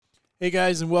Hey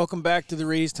guys, and welcome back to the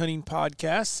Raised Hunting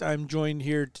Podcast. I'm joined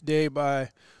here today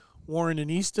by Warren and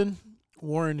Easton.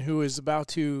 Warren, who is about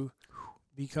to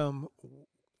become,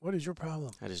 what is your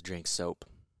problem? I just drank soap.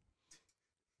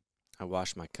 I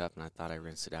washed my cup and I thought I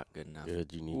rinsed it out good enough.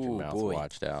 Good, you need your mouth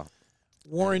washed out.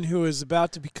 Warren, who is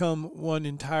about to become one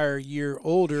entire year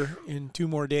older in 2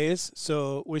 more days.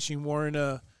 So wishing Warren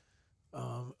a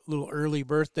little early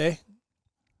birthday.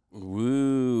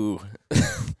 Woo.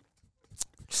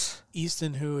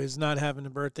 Easton, who is not having a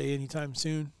birthday anytime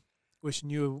soon, wishing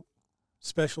you a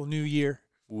special new year.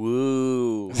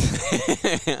 Woo.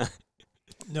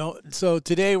 No, so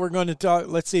today we're going to talk,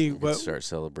 let's see. Start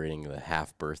celebrating the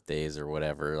half birthdays or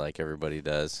whatever like everybody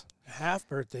does. Half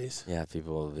birthdays? Yeah,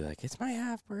 people will be like, it's my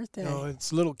half birthday. No,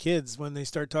 it's little kids when they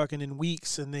start talking in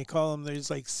weeks and they call them, there's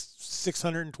like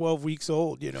 612 weeks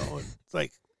old, you know. It's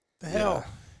like, the hell?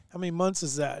 Yeah. How many months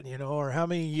is that, you know? Or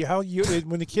when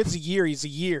the kid's a year, he's a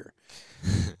year.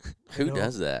 Who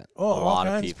does that? Oh, A all lot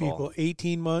of kinds of people. people.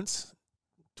 18 months,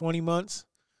 20 months.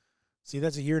 See,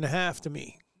 that's a year and a half to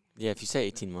me. Yeah, if you say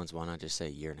 18 months, why not just say a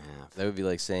year and a half? That would be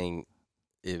like saying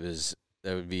that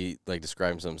would be like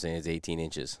describing something saying it's 18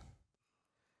 inches.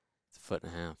 It's a foot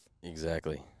and a half.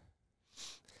 Exactly.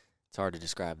 It's hard to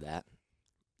describe that.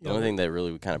 The only thing that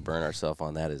really we kind of burn ourselves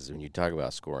on that is when you talk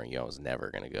about scoring, I was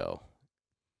never going to go.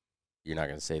 You're not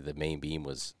going to say the main beam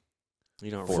was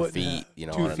 4 foot and a feet, half, you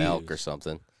know, 2 on an feet. elk or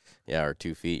something. Yeah, or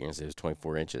 2 feet. You're going to say it was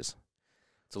 24 inches.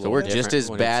 It's a So little we're just different as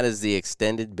when bad it's- as the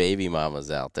extended baby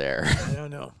mamas out there. I don't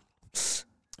know.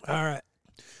 All right.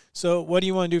 So what do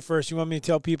you want to do first? You want me to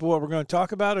tell people what we're going to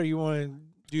talk about, or you want to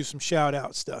do some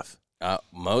shout-out stuff?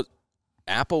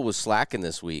 Apple was slacking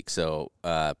this week, so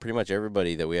pretty much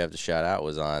everybody that we have to shout out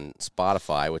was on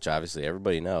Spotify, which obviously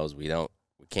everybody knows we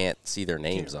can't see their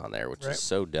names on there, which Right. is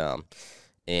so dumb.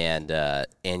 And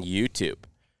YouTube.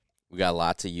 We got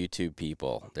lots of YouTube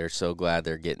people. They're so glad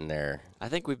they're getting there. I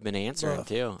think we've been answering, Well,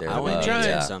 too. they're I went trying. answered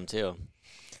Yeah. some, too.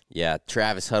 Yeah,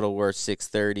 Travis Huddleworth,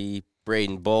 630.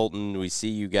 Braden Bolton, we see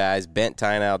you guys. Bent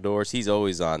Tine Outdoors, he's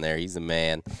always on there. He's the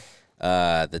man.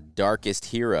 The Darkest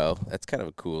Hero, that's kind of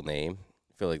a cool name.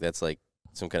 I feel like that's like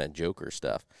some kind of Joker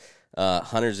stuff.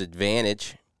 Hunter's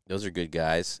Advantage, those are good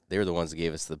guys. They were the ones that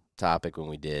gave us the topic when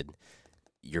we did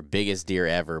your biggest deer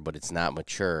ever, but it's not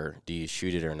mature. Do you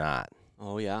shoot it or not?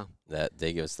 Oh, yeah. That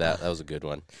they gave us that. That was a good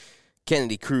one.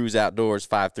 Kennedy Cruz Outdoors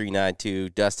 5392.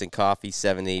 Dustin Coffee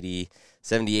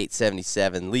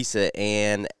 7877. Lisa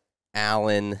Ann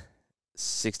Allen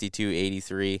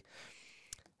 6283.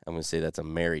 I'm gonna say that's a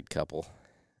married couple.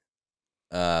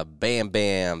 Bam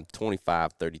Bam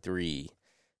 2533.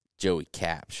 Joey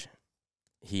Capsh.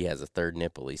 He has a third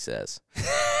nipple, he says.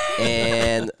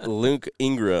 And Luke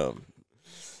Ingram.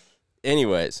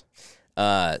 Anyways,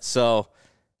 so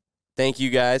thank you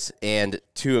guys, and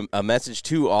a message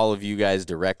to all of you guys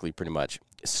directly, pretty much.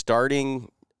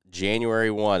 Starting January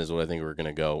 1 is what I think we're going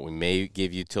to go. We may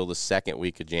give you till the second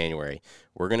week of January.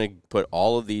 We're going to put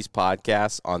all of these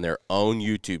podcasts on their own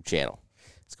YouTube channel.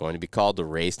 It's going to be called the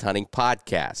Raised Hunting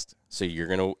Podcast. So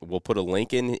we'll put a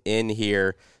link in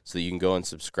here so that you can go and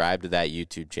subscribe to that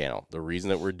YouTube channel. The reason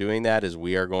that we're doing that is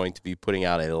we are going to be putting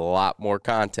out a lot more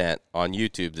content on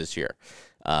YouTube this year.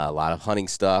 A lot of hunting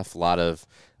stuff, a lot of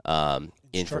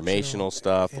informational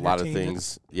stuff, a lot of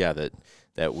things,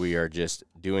 that we are just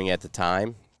doing at the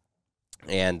time.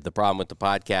 And the problem with the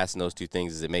podcast and those two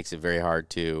things is it makes it very hard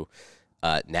to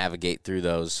navigate through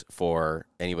those for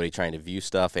anybody trying to view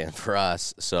stuff and for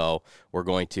us. So we're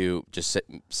going to just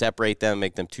separate them,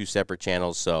 make them 2 separate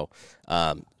channels. So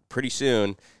pretty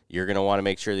soon you're going to want to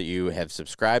make sure that you have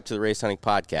subscribed to the Raised Hunting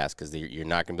Podcast, because you're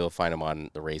not going to be able to find them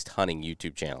on the Raised Hunting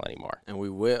YouTube channel anymore. And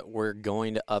we're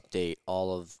going to update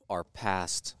all of our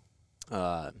past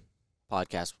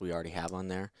podcasts we already have on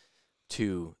there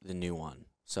to the new one.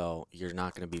 So you're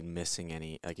not going to be missing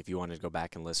any. Like, if you wanted to go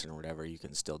back and listen or whatever, you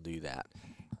can still do that.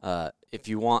 If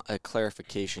you want a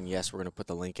clarification, yes, we're going to put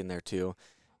the link in there too.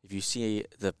 If you see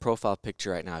the profile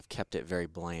picture right now, I've kept it very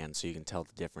bland so you can tell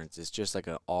the difference. It's just like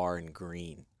an R in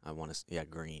green.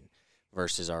 Green.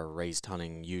 Versus our Raised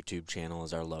Hunting YouTube channel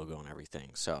is our logo and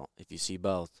everything. So if you see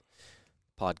both,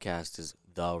 podcast is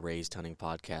the Raised Hunting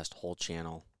Podcast, whole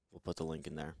channel. We'll put the link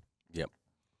in there. Yep.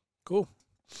 Cool.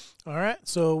 All right.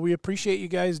 So we appreciate you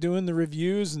guys doing the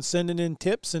reviews and sending in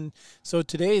tips. And so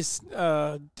today's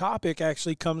topic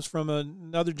actually comes from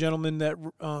another gentleman that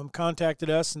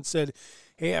contacted us and said,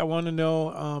 hey, I want to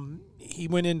know. He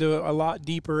went into a lot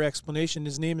deeper explanation.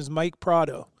 His name is Mike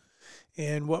Prado.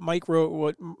 And what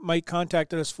Mike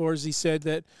contacted us for is he said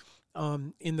that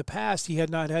in the past, he had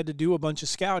not had to do a bunch of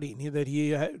scouting. He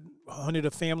had hunted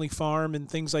a family farm and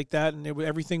things like that, and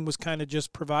everything was kind of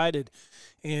just provided.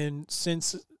 And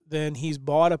since then, he's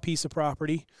bought a piece of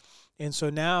property, and so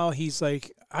now he's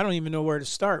like, I don't even know where to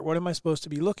start. What am I supposed to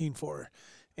be looking for?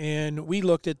 And we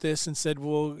looked at this and said,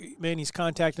 well, man, he's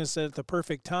contacting us at the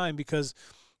perfect time, because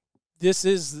this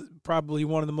is probably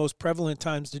one of the most prevalent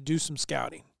times to do some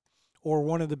scouting, or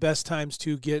one of the best times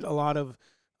to get a lot of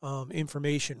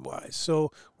information wise.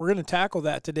 So we're going to tackle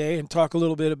that today and talk a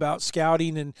little bit about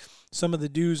scouting and some of the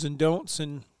do's and don'ts,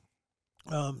 and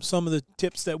some of the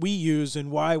tips that we use and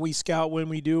why we scout when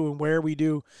we do and where we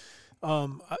do.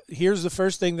 Here's the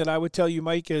first thing that I would tell you,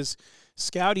 Mike, is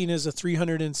scouting is a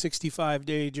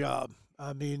 365-day job.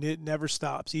 I mean, it never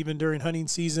stops. Even during hunting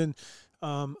season,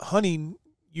 hunting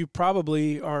is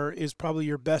probably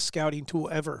your best scouting tool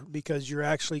ever, because you're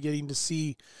actually getting to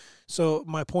see. So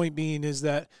my point being is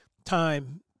that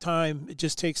time, it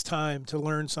just takes time to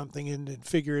learn something and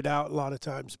figure it out a lot of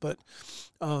times. But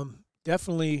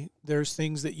definitely there's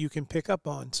things that you can pick up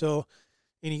on. So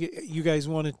you guys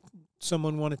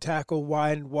someone want to tackle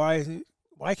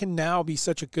why can now be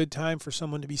such a good time for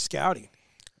someone to be scouting?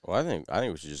 Well, I think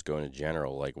we should just go into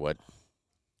general, like what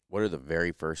are the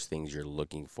very first things you're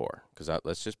looking for? Because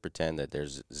let's just pretend that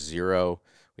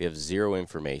we have zero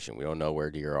information. We don't know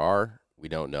where deer are. We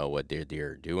don't know what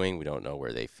deer are doing. We don't know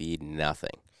where they feed,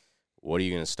 nothing. What are you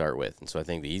going to start with? And so I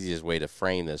think the easiest way to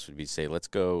frame this would be to say,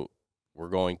 we're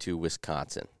going to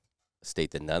Wisconsin, a state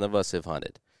that none of us have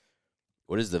hunted.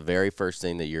 What is the very first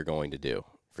thing that you're going to do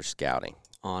for scouting?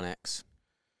 Onyx.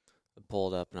 I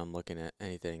pulled up and I'm looking at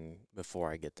anything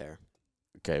before I get there.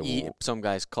 Okay. Some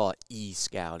guys call it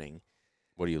e-scouting.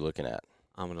 What are you looking at?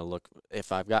 I'm going to look if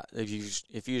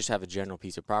you just have a general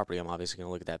piece of property, I'm obviously going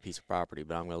to look at that piece of property,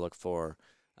 but I'm going to look for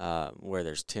where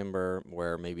there's timber,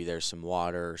 where maybe there's some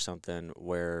water or something,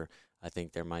 where I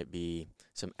think there might be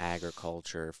some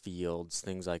agriculture, fields,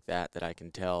 things like that I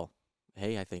can tell,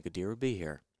 hey, I think a deer would be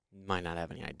here. Might not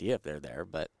have any idea if they're there,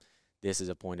 but this is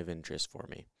a point of interest for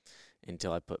me.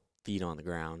 Until I put feet on the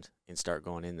ground and start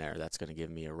going in there, that's going to give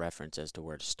me a reference as to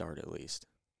where to start at least.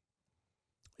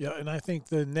 Yeah, and I think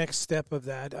the next step of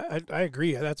that, I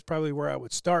agree, that's probably where I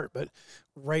would start, but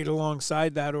right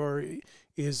alongside that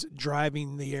is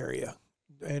driving the area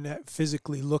and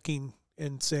physically looking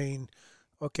and saying,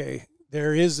 okay,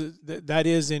 that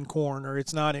is in corn, or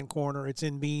it's not in corn, or it's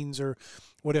in beans, or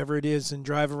whatever it is, and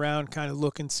drive around, kind of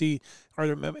look and see,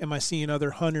 am I seeing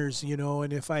other hunters,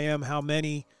 and if I am, how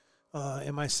many,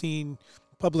 am I seeing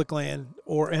public land,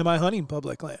 or am I hunting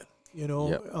public land?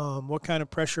 Yep. What kind of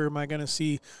pressure am I going to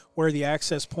see? Where are the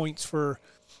access points for?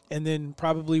 And then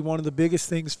probably one of the biggest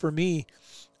things for me,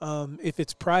 if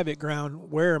it's private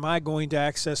ground, where am I going to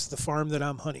access the farm that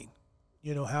I'm hunting?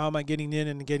 How am I getting in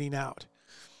and getting out?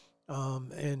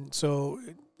 And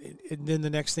then the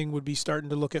next thing would be starting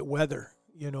to look at weather,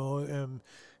 and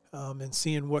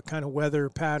seeing what kind of weather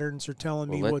patterns are telling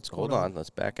me what's going on. Hold on, let's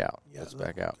back out. Yeah, let's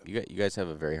back out. You guys have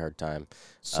a very hard time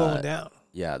slowing down.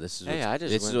 Yeah, this is what's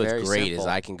great. Simple. Is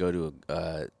I can go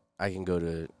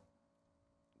to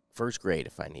first grade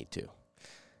if I need to,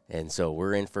 and so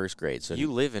we're in first grade. So you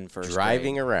live in first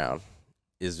driving grade. around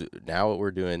is now what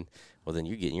we're doing. Well, then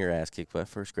you're getting your ass kicked by a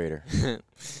first grader. Okay.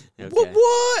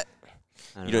 What?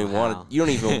 You don't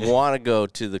even want to go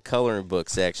to the coloring book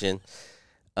section.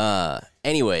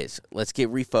 Anyways, let's get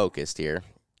refocused here.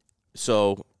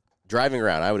 So driving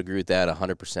around, I would agree with that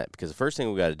 100%, because the first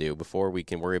thing we got to do before we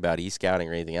can worry about e-scouting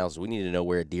or anything else is we need to know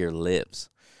where a deer lives,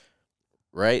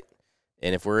 right?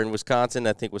 And if we're in Wisconsin,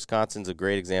 I think Wisconsin's a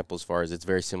great example as far as it's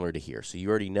very similar to here. So you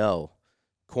already know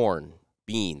corn,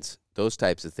 beans, those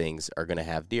types of things are going to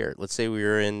have deer. Let's say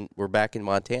we're back in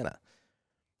Montana.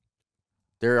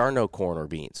 There are no corn or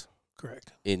beans.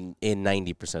 Correct. In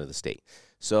 90% of the state.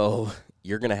 So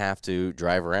you're going to have to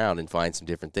drive around and find some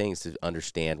different things to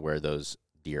understand where those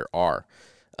deer are.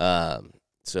 That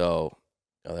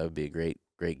would be a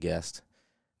great guest.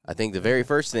 I think the very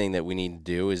first thing that we need to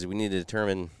do is we need to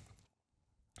determine,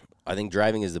 I think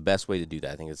driving is the best way to do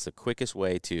that. I think it's the quickest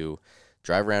way to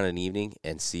drive around in the evening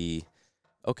and see,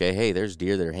 okay, hey, there's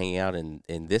deer that are hanging out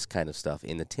in this kind of stuff,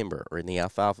 in the timber or in the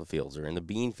alfalfa fields or in the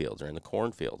bean fields or in the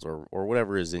corn fields or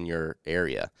whatever is in your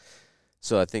area.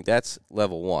 So I think that's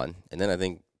level one. And then I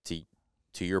think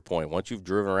to your point, once you've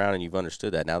driven around and you've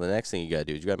understood that, now the next thing you got to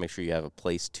do is you got to make sure you have a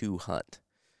place to hunt.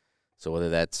 So whether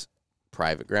that's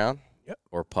private ground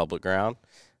or public ground,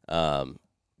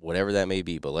 whatever that may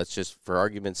be. But let's just, for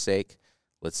argument's sake,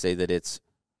 let's say that it's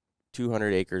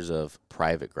 200 acres of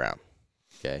private ground,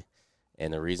 okay?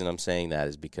 And the reason I'm saying that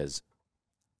is because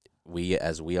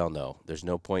as we all know, there's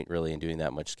no point really in doing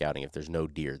that much scouting if there's no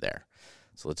deer there.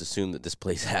 So let's assume that this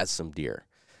place has some deer.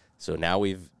 So now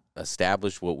we've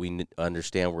established what we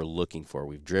understand we're looking for.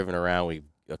 We've driven around. We've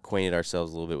acquainted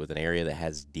ourselves a little bit with an area that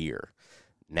has deer.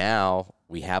 Now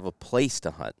we have a place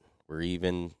to hunt. We're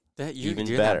even You're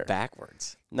better. That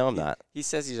backwards. No, I'm not. He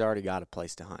says he's already got a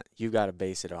place to hunt. You've got to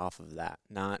base it off of that,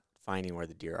 not finding where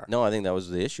the deer are. No, I think that was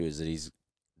the issue, is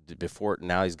that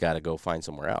now he's got to go find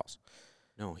somewhere else.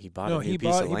 No, he bought a new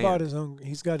piece of land. He bought his own.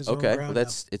 He's got his own ground. Okay, well,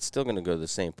 it's still going to go to the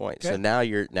same point. Okay. So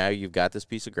now you've got this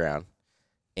piece of ground,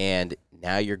 and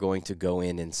now you're going to go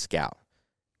in and scout.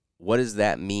 What does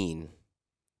that mean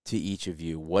to each of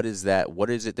you? What is that?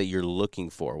 What is it that you're looking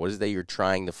for? What is it that you're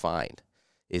trying to find?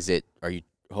 Are you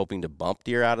hoping to bump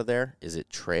deer out of there? Is it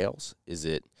trails? Is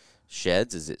it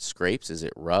sheds? Is it scrapes? Is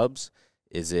it rubs?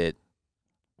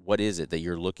 What is it that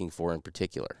you're looking for in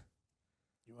particular?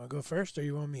 You want to go first, or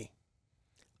you want me?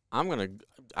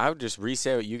 I would just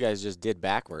re-say what you guys just did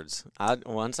backwards.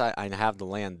 Once I have the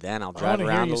land, then I'll drive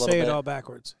around a little bit. Say it all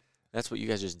backwards. That's what you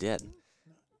guys just did.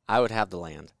 I would have the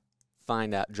land,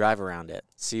 find out, drive around it,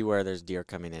 see where there's deer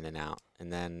coming in and out,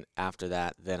 and then after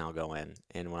that, then I'll go in.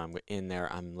 And when I'm in there,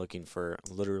 I'm looking for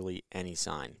literally any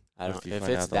sign. If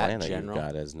it's the that land general. that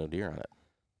you've got has no deer on it.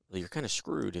 Well, you're kind of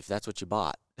screwed if that's what you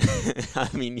bought. I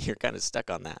mean, you're kind of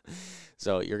stuck on that.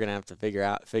 So you're gonna have to figure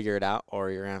it out,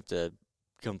 or you're gonna have to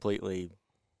completely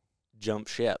jump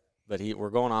ship. But we're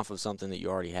going off of something that you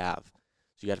already have.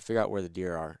 So you got to figure out where the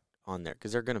deer are on there,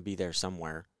 because they're going to be there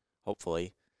somewhere,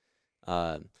 hopefully.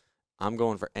 I'm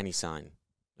going for any sign.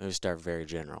 I'm going to start very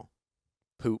general.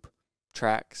 Poop,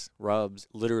 tracks, rubs,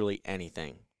 literally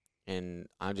anything. And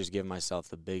I'm just giving myself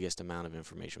the biggest amount of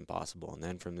information possible. And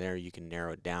then from there, you can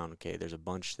narrow it down. Okay, there's a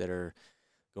bunch that are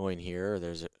going here. Or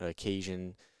there's an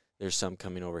occasion. There's some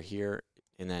coming over here.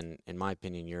 And then, in my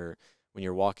opinion, when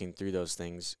you're walking through those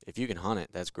things, if you can hunt it,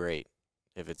 that's great.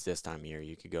 If it's this time of year,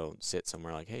 you could go sit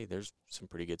somewhere like, hey, there's some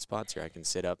pretty good spots here. I can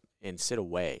sit up and sit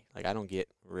away. Like, I don't get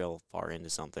real far into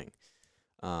something.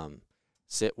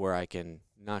 Sit where I can,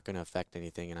 not going to affect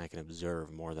anything, and I can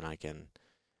observe more than I can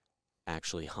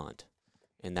actually hunt.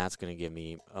 And that's going to give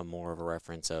me more of a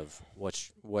reference of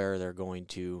where they're going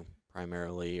to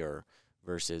primarily, or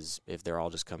versus if they're all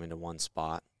just coming to one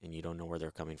spot and you don't know where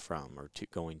they're coming from or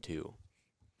going to.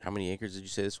 How many acres did you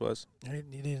say this was? He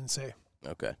didn't say.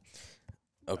 Okay.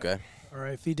 All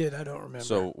right, if he did, I don't remember.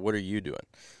 So what are you doing?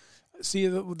 See,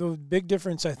 the big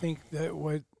difference, I think,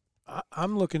 that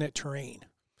I'm looking at terrain.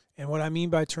 And what I mean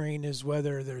by terrain is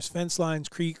whether there's fence lines,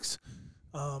 creeks.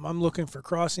 I'm looking for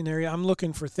crossing area. I'm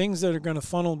looking for things that are going to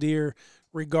funnel deer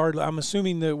regardless. I'm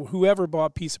assuming that whoever bought a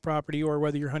piece of property, or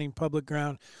whether you're hunting public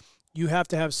ground, you have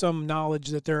to have some knowledge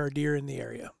that there are deer in the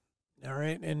area. All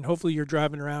right, and hopefully your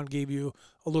driving around gave you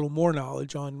a little more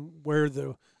knowledge on where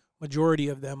the majority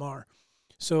of them are.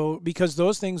 So, because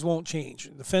those things won't change.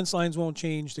 The fence lines won't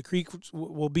change. The creek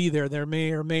will be there. There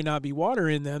may or may not be water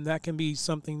in them. That can be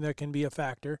something that can be a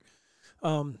factor.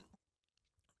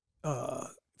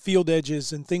 Field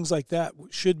edges and things like that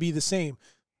should be the same.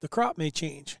 The crop may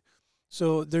change.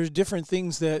 So there's different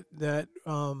things that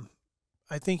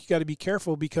I think you got to be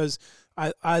careful, because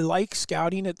I like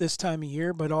scouting at this time of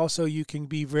year, but also you can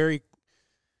be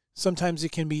sometimes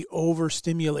it can be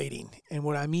overstimulating. And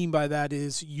what I mean by that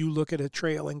is you look at a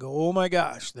trail and go, oh my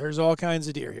gosh, there's all kinds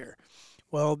of deer here.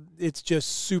 Well, it's just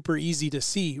super easy to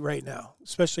see right now,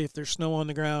 especially if there's snow on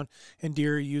the ground and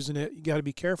deer are using it. You got to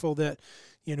be careful that,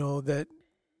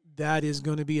 that is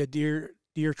going to be a deer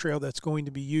trail that's going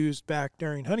to be used back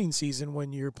during hunting season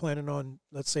when you're planning on,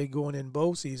 let's say, going in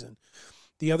bow season.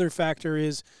 The other factor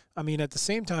is, at the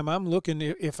same time, I'm looking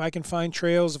if I can find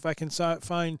trails, if I can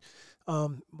find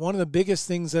one of the biggest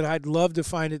things that I'd love to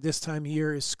find at this time of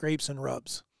year is scrapes and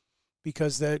rubs,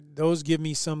 because those give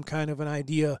me some kind of an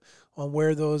idea on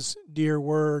where those deer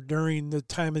were during the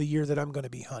time of the year that I'm going to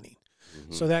be hunting.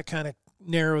 Mm-hmm. So that kind of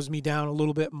narrows me down a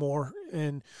little bit more.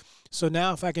 And so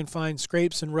now if I can find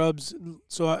scrapes and rubs,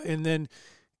 and then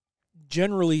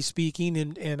generally speaking,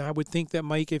 and I would think that,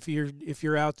 Mike, if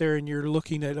you're out there and you're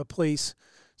looking at a place,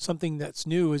 something that's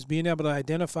new is being able to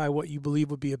identify what you believe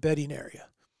would be a bedding area.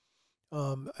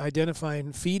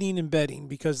 Identifying feeding and bedding,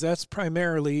 because that's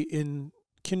primarily in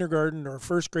kindergarten or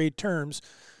first grade terms.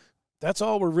 That's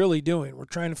all we're really doing. We're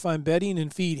trying to find bedding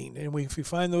and feeding. And if we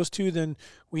find those two, then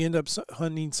we end up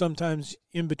hunting sometimes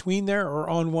in between there or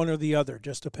on one or the other.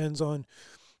 Just depends on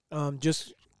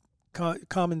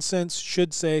common sense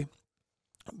should say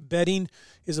bedding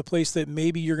is a place that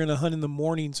maybe you're going to hunt in the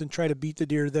mornings and try to beat the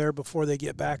deer there before they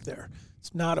get back there.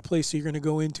 It's not a place that you're going to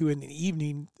go into in the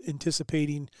evening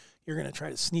anticipating you're going to try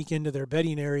to sneak into their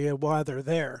bedding area while they're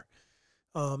there.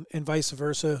 and vice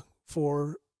versa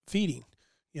for feeding.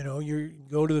 You know, you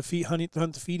go to the hunt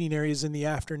the feeding areas in the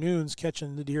afternoons,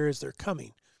 catching the deer as they're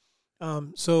coming.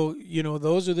 So, you know,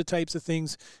 those are the types of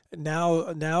things.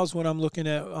 Now's when I'm looking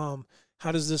at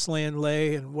how does this land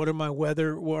lay, and what are my what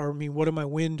are my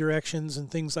wind directions and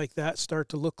things like that start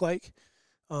to look like.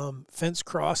 Fence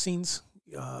crossings.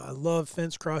 I love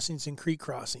fence crossings and creek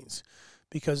crossings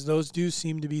because those do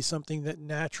seem to be something that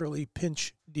naturally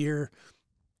pinch deer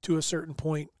to a certain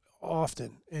point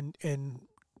often and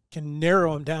can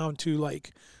narrow them down to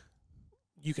like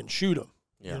you can shoot them,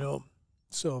 you know.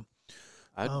 So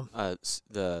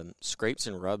the scrapes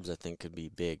and rubs, I think, could be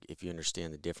big if you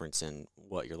understand the difference in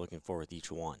what you're looking for with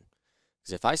each one.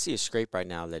 Because if I see a scrape right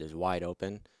now that is wide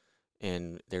open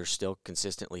and they're still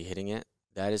consistently hitting it,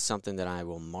 that is something that I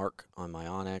will mark on my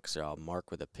Onyx, or I'll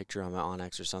mark with a picture on my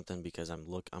Onyx or something, because I'm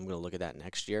going to look at that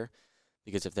next year.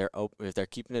 Because if they're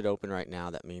keeping it open right now,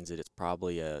 that means that it's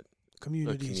probably a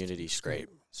community scrape.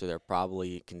 So they're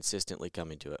probably consistently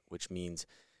coming to it, which means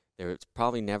it's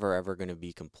probably never ever going to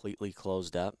be completely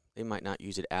closed up. They might not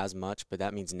use it as much, but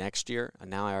that means next year, and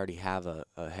now I already have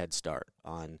a head start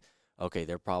on, okay,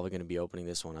 they're probably going to be opening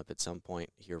this one up at some point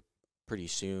here pretty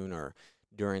soon or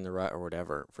during the rut or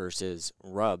whatever, versus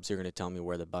rubs, they're going to tell me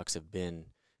where the bucks have been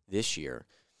this year.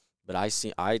 But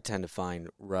I tend to find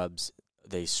rubs,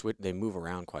 they move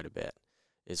around quite a bit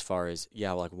as far as,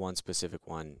 like one specific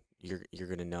one, you're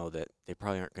going to know that they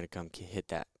probably aren't going to come hit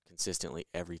that consistently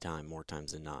every time, more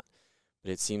times than not.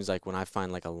 But it seems like when I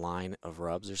find like a line of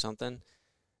rubs or something,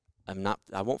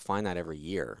 I won't find that every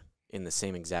year in the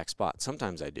same exact spot.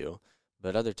 Sometimes I do,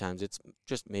 but other times it's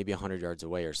just maybe 100 yards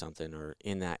away or something, or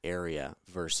in that area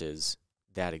versus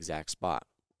that exact spot.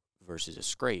 Versus a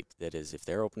scrape, that is, if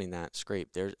they're opening that scrape,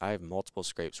 I have multiple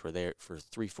scrapes where they're for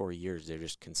 3-4 years they're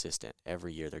just consistent.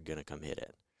 Every year they're gonna come hit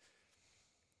it.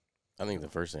 I think the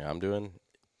first thing I'm doing,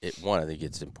 I think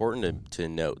it's important to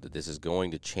note that this is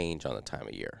going to change on the time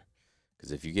of year,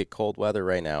 because if you get cold weather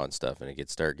right now and stuff, and it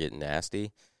start getting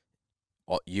nasty,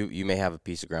 you may have a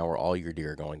piece of ground where all your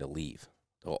deer are going to leave.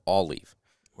 They'll all leave,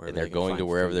 and they're going to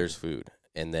wherever there's food.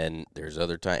 And then there's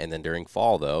other time, and then during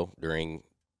fall though, during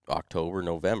October,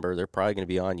 November, they're probably going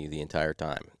to be on you the entire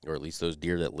time, or at least those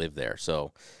deer that live there.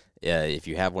 So if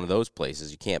you have one of those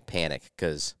places, you can't panic,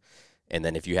 and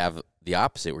then if you have the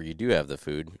opposite where you do have the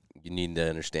food, you need to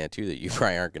understand too that you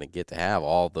probably aren't going to get to have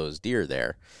all those deer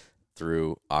there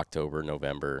through October,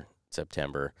 November,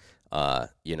 September, the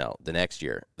next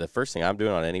year. The first thing I'm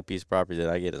doing on any piece of property that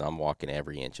I get is I'm walking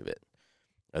every inch of it.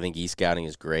 I think e-scouting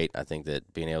is great. I think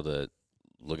that being able to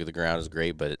look at the ground is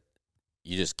great, but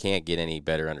you just can't get any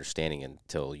better understanding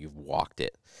until you've walked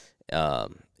it.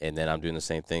 And then I'm doing the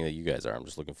same thing that you guys are. I'm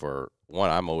just looking for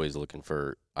I'm always looking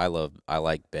for, I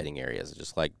like bedding areas. I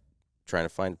just like trying to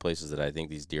find places that I think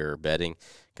these deer are bedding,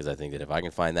 because I think that if I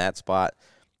can find that spot,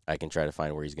 I can try to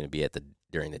find where he's going to be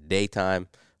during the daytime,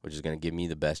 which is going to give me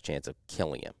the best chance of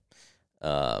killing him.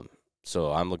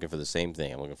 So I'm looking for the same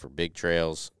thing. I'm looking for big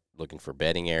trails, looking for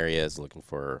bedding areas, looking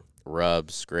for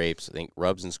rubs, scrapes. I think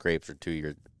rubs and scrapes are two of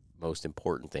your most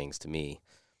important things to me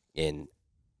in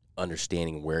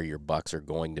understanding where your bucks are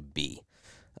going to be.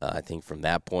 I think from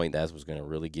that point, that's what's going to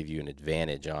really give you an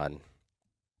advantage on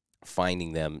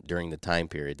finding them during the time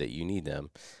period that you need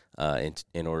them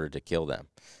in order to kill them.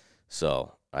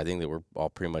 So I think that we're all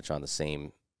pretty much on the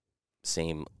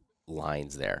same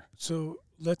lines there. So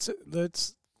let's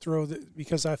throw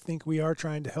because I think we are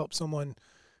trying to help someone,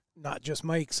 not just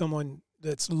Mike, someone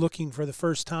that's looking for the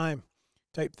first time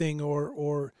type thing,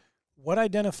 or what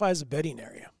identifies a bedding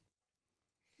area?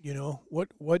 You know,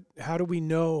 how do we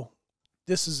know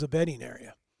this is a bedding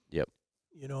area? Yep.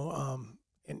 You know,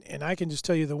 and I can just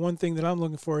tell you the one thing that I'm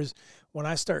looking for is when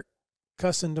I start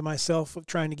cussing to myself of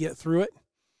trying to get through it,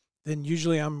 then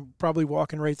usually I'm probably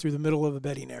walking right through the middle of a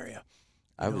bedding area.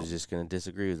 I was just going to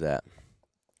disagree with that.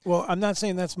 Well, I'm not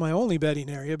saying that's my only bedding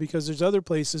area, because there's other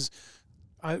places.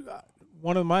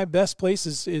 One of my best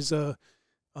places is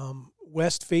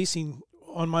west facing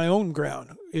on my own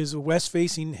ground, is a west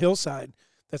facing hillside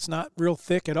that's not real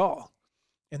thick at all.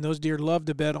 And those deer love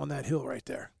to bed on that hill right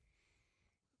there.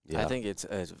 Yeah. I think it's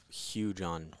huge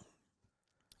on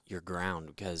your ground,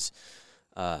 because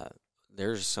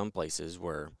there's some places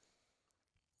where,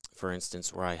 for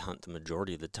instance, where I hunt the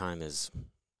majority of the time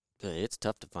it's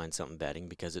tough to find something bedding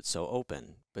because it's so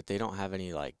open, but they don't have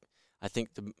any, like, I think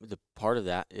the part of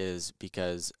that is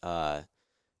because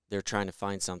they're trying to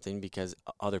find something because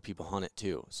other people hunt it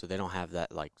too. So they don't have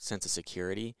that, like, sense of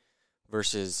security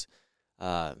versus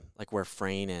like where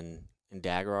Frayne and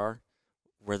Dagger are,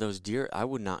 where those deer, I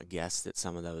would not guess that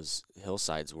some of those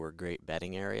hillsides were great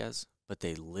bedding areas, but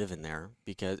they live in there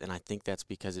and I think that's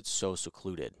because it's so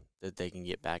secluded that they can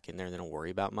get back in there and they don't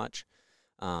worry about much.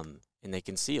 And they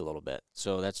can see a little bit.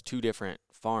 So that's two different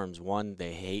farms. One,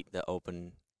 they hate the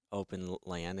open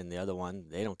land, and the other one,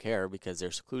 they don't care because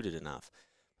they're secluded enough.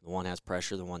 The one has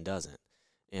pressure, the one doesn't.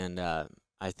 And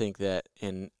I think that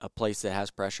in a place that has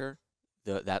pressure,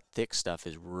 that thick stuff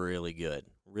is really good,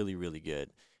 really, really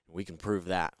good. We can prove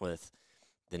that with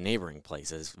the neighboring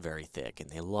places, very thick, and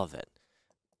they love it.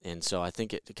 And so I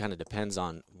think it kind of depends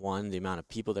on, one, the amount of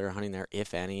people that are hunting there,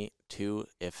 if any, two,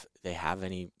 if they have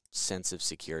any sense of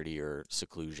security or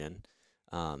seclusion,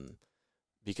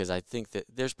 because I think that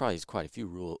there's probably quite a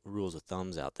few rules of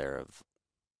thumbs out there of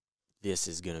this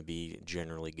is going to be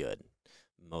generally good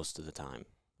most of the time,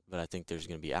 but I think there's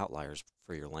going to be outliers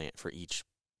for your land, for each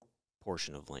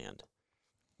portion of land.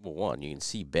 Well, one, you can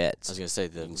see beds. I was going to say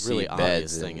the really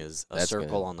obvious thing is a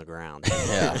circle on the ground.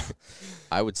 Yeah,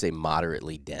 I would say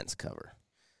moderately dense cover.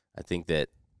 I think that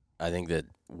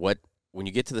when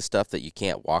you get to the stuff that you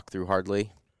can't walk through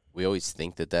hardly, we always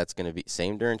think that that's going to be,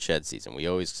 same during shed season, we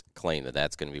always claim that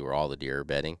that's going to be where all the deer are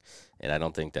bedding, and I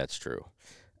don't think that's true.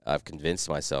 I've convinced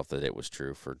myself that it was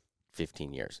true for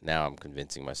 15 years. Now I'm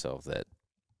convincing myself that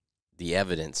the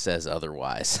evidence says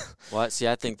otherwise. Well, see,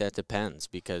 I think that depends,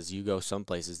 because you go some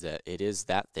places that it is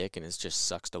that thick and it just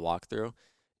sucks to walk through,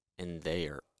 and they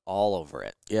are all over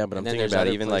it. Yeah, but I'm thinking about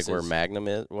even places, like where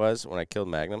Magnum was when I killed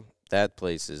Magnum. That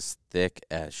place is thick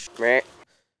as shit.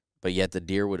 But yet the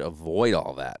deer would avoid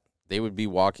all that. They would be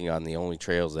walking on the only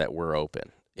trails that were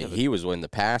open. And he was in the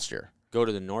pasture. Go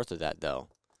to the north of that, though,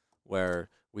 where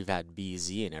we've had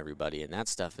BZ and everybody, and that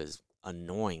stuff is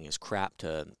annoying as crap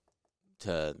to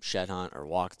shed hunt or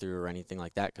walk through or anything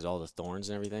like that, because all the thorns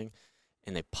and everything,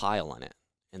 and they pile on it,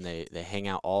 and they hang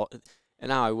out all. And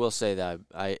now I will say that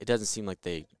it doesn't seem like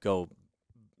they go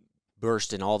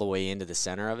bursting all the way into the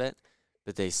center of it,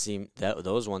 but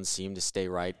those ones seem to stay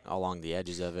right along the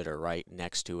edges of it, or right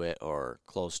next to it, or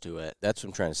close to it. That's what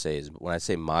I'm trying to say. Is when I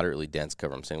say moderately dense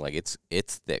cover, I'm saying like it's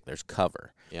thick. There's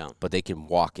cover. Yeah. But they can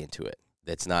walk into it.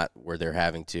 That's not where they're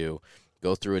having to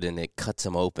go through it and it cuts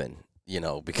them open,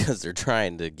 because they're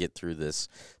trying to get through this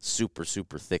super,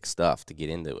 super thick stuff to get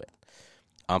into it.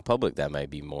 On public, that might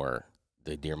be more,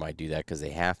 the deer might do that because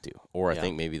they have to. Or I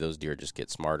think maybe those deer just get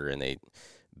smarter and they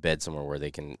bed somewhere where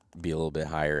they can be a little bit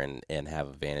higher and have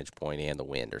a vantage point and the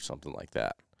wind or something like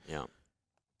that. Yeah.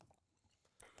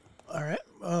 All right.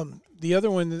 The other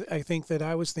one that I think that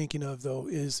I was thinking of, though,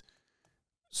 is,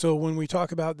 so when we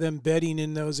talk about them bedding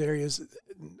in those areas,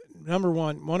 number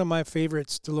one of my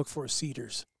favorites to look for is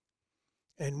cedars.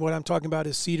 And what I'm talking about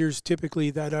is cedars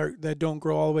typically that don't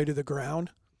grow all the way to the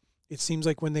ground. It seems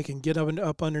like when they can get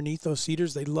up underneath those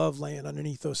cedars, they love laying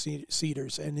underneath those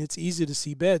cedars, and it's easy to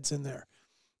see beds in there.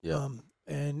 Yeah.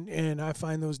 And I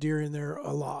find those deer in there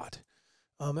a lot.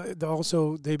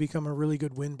 Also, they become a really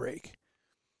good windbreak.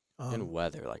 And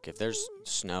weather, like if there's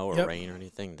snow or rain or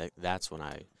anything, that's when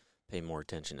I pay more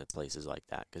attention to places like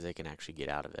that, because they can actually get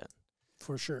out of it.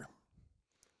 For sure.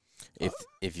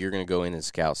 If you're going to go in and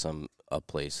scout a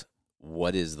place,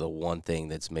 what is the one thing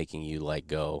that's making you like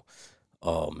go,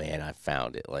 oh man, I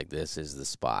found it, like this is the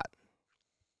spot?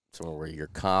 Somewhere where you're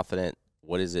confident.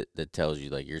 What is it that tells you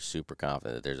like you're super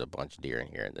confident that there's a bunch of deer in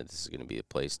here and that this is going to be a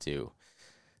place to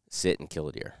sit and kill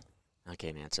a deer? I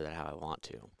can't answer that how I want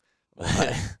to,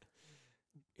 but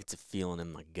it's a feeling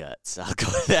in my guts. I'll go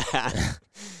with that.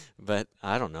 But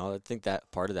I don't know. I think that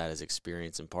part of that is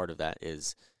experience, and part of that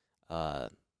is on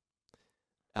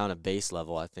a base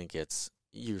level. I think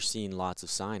you're seeing lots of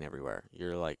sign everywhere.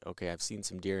 You're like, okay, I've seen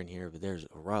some deer in here, but there's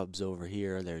rubs over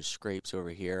here, there's scrapes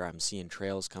over here. I'm seeing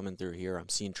trails coming through here. I'm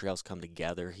seeing trails come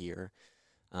together here,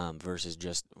 versus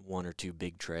just one or two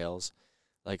big trails.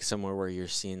 Like somewhere where you're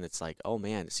seeing that's like, oh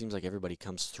man, it seems like everybody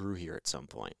comes through here at some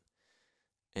point.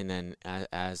 And then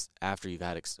after you've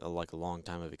had a long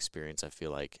time of experience, I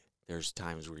feel like there's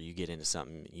times where you get into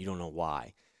something you don't know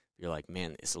why. You're like,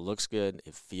 man, this looks good,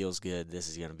 it feels good, this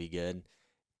is gonna be good.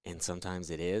 And sometimes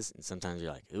it is, and sometimes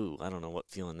you're like, ooh, I don't know what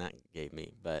feeling that gave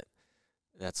me. But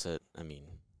that's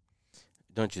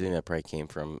don't you think that probably came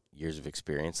from years of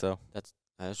experience, though? That's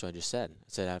what I just said. I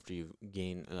said after you've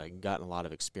gotten a lot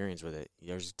of experience with it,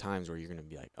 there's times where you're going to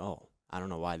be like, oh, I don't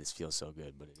know why this feels so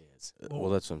good, but it is. Well,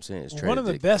 that's what I'm saying. One of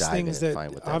the best things that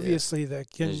obviously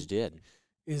that can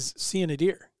is seeing a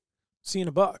deer, seeing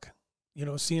a buck,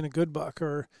 seeing a good buck.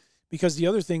 Or because the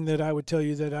other thing that I would tell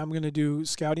you that I'm going to do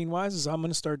scouting wise is I'm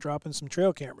going to start dropping some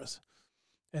trail cameras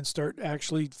and start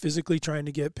actually physically trying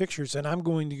to get pictures. And I'm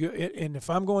going to go, and if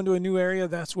I'm going to a new area,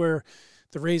 that's where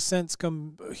the raised scents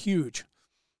come huge,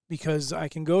 because I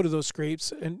can go to those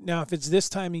scrapes. And now if it's this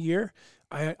time of year,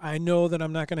 I know that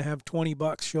I'm not going to have 20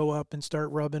 bucks show up and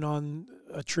start rubbing on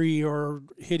a tree or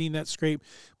hitting that scrape,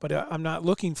 but I'm not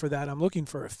looking for that. I'm looking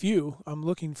for a few. I'm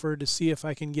looking for to see if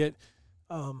I can get,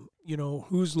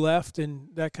 who's left and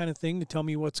that kind of thing to tell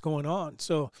me what's going on.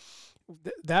 So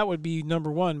that would be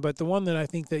number one. But the one that I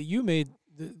think that you made,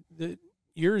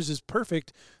 yours is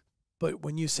perfect. But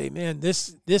when you say, man,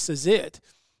 this is it,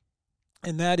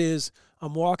 and that is,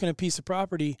 I'm walking a piece of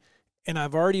property and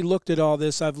I've already looked at all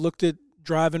this. I've looked at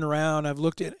driving around. I've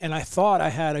looked at, and I thought I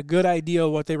had a good idea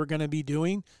of what they were going to be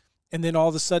doing. And then all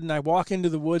of a sudden I walk into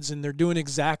the woods and they're doing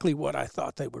exactly what I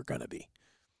thought they were going to be.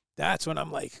 That's when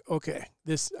I'm like, okay,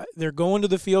 they're going to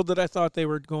the field that I thought they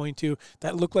were going to.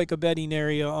 That looked like a bedding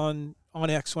area on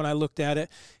X when I looked at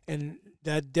it. And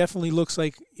that definitely looks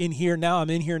like in here. Now I'm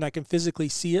in here and I can physically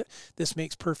see it. This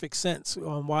makes perfect sense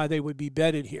on why they would be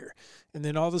bedded here. And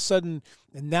then all of a sudden,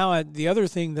 and now the other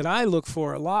thing that I look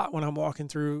for a lot when I'm walking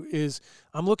through is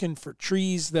I'm looking for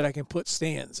trees that I can put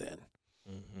stands in,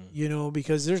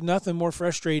 because there's nothing more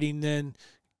frustrating than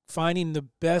finding the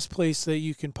best place that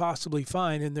you can possibly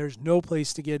find, and there's no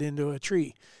place to get into a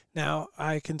tree. Now,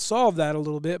 I can solve that a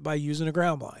little bit by using a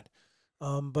ground blind.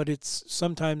 But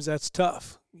sometimes that's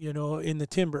tough, in the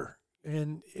timber.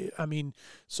 And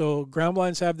so ground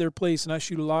blinds have their place, and I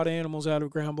shoot a lot of animals out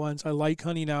of ground blinds. I like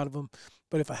hunting out of them,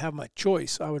 but if I have my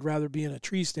choice, I would rather be in a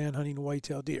tree stand hunting a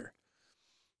white-tailed deer,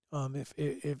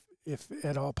 if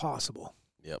at all possible.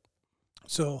 Yep.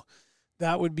 So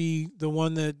that would be the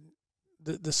one that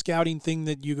the scouting thing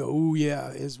that you go, oh yeah,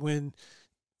 is when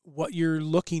what you're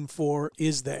looking for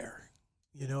is there,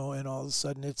 and all of a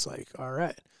sudden it's like, all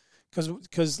right.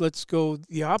 Because let's go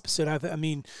the opposite.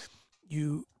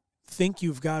 You think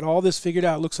you've got all this figured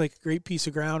out. It looks like a great piece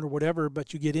of ground or whatever,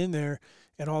 but you get in there,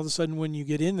 and all of a sudden when you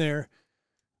get in there,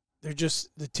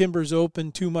 the timber's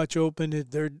open, too much open.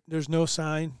 There's no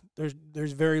sign.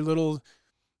 There's very little,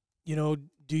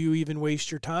 do you even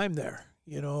waste your time there?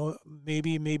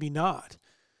 Maybe not.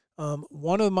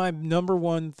 One of my number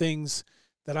one things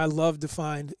that I love to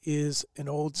find is an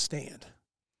old stand.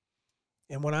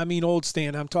 And when I mean old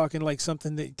stand, I'm talking like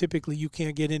something that typically you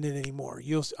can't get in it anymore.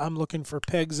 I'm looking for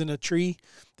pegs in a tree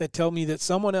that tell me that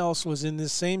someone else was in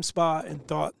this same spot and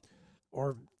thought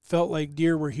or felt like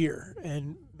deer were here.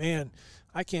 And man,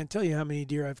 I can't tell you how many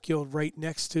deer I've killed right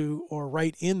next to or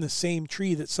right in the same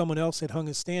tree that someone else had hung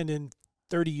a stand in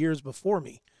 30 years before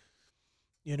me.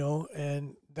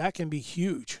 And that can be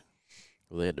huge.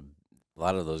 Well, a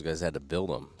lot of those guys had to build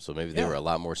them, so maybe they were a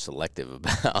lot more selective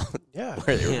about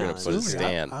where they were going to put a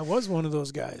stand. I was one of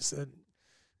those guys.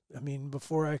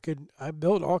 Before I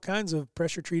built all kinds of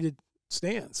pressure-treated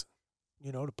stands,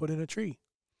 to put in a tree.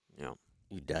 Yeah.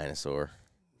 You dinosaur.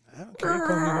 I don't care.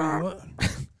 Call me what you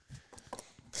want.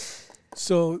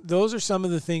 So those are some of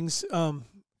the things. And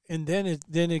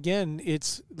then again,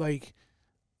 it's like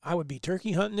I would be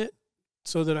turkey hunting it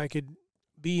so that I could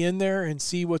be in there and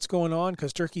see what's going on,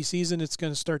 because turkey season, it's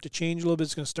going to start to change a little bit.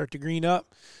 It's going to start to green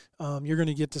up. You're going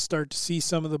to get to start to see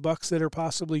some of the bucks that are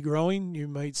possibly growing. You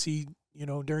might see,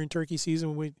 during turkey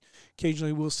season,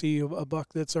 occasionally we'll see a buck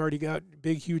that's already got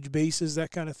big, huge bases, that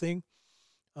kind of thing.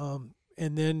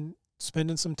 And then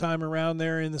spending some time around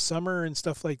there in the summer and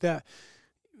stuff like that.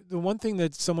 The one thing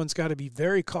that someone's got to be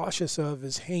very cautious of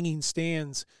is hanging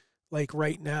stands like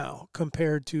right now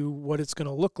compared to what it's going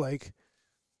to look like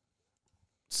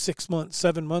 6 months,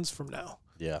 7 months from now.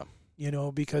 Yeah.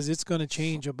 Because it's going to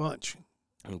change a bunch.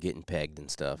 I'm getting pegged and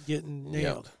stuff. Getting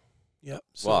nailed. Yep.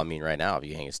 So, well, right now, if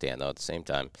you hang a stand, though, at the same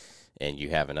time, and you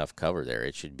have enough cover there,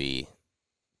 it should be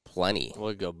plenty.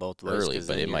 We'll go both ways. Early,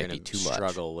 but it might be too much.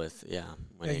 Struggle with, you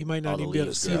might not even be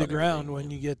able to see the ground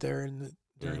when you get there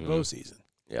during bow season.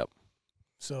 Yep.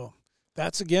 So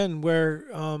that's, again, where,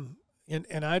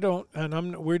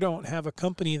 we don't have a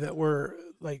company that we're,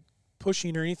 like,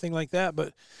 pushing or anything like that,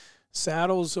 but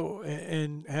saddles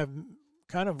and have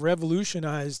kind of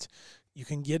revolutionized. You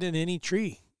can get in any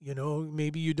tree.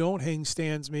 Maybe you don't hang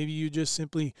stands. Maybe you just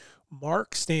simply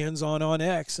mark stands on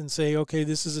X and say, okay,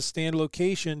 this is a stand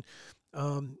location.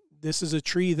 This is a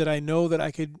tree that I know that I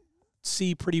could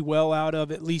see pretty well out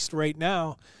of, at least right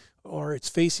now, or it's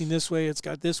facing this way. It's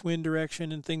got this wind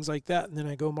direction and things like that. And then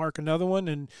I go mark another one.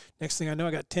 And next thing I know,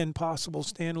 I got 10 possible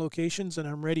stand locations, and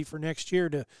I'm ready for next year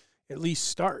to at least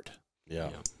start. Yeah.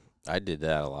 I did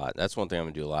that a lot. That's one thing I'm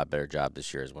going to do a lot better job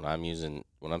this year is when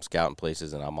I'm scouting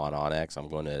places and I'm on OnX,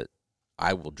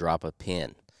 I will drop a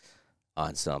pin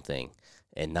on something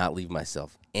and not leave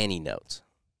myself any notes.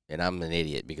 And I'm an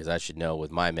idiot because I should know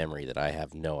with my memory that I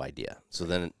have no idea. So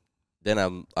then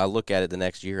I look at it the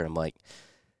next year and I'm like,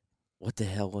 what the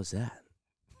hell was that?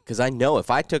 Because I know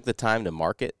if I took the time to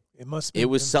mark it It must be. It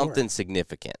was important. something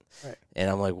significant. Right. And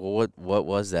I'm like, well, what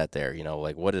was that there? You know,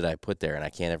 like, what did I put there? And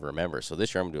I can't ever remember. So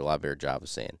this year I'm going to do a lot better job of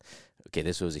saying, okay,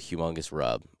 this was a humongous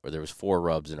rub, or there was 4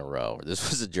 rubs in a row, or this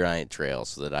was a giant trail,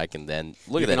 so that I can then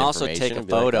look at that information. You can also take a and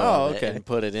be like, photo oh, of it okay. and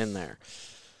put it in there.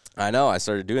 I know. I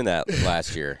started doing that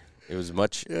last year. It was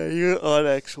much. Yeah, your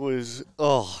Onyx was,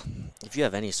 oh. If you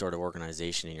have any sort of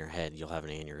organization in your head, you'll have an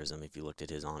aneurysm if you looked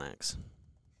at his Onyx.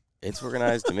 It's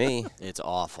organized to me. It's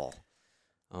awful.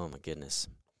 Oh, my goodness.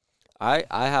 I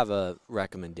have a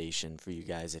recommendation for you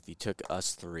guys if you took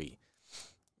us 3,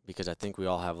 because I think we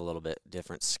all have a little bit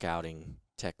different scouting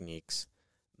techniques.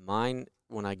 Mine,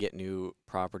 when I get new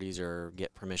properties or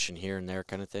get permission here and there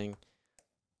kind of thing,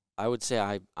 I would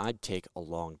say I'd take a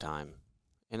long time.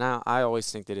 And I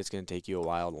always think that it's going to take you a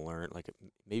while to learn, like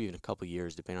maybe even a couple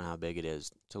years, depending on how big it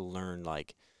is, to learn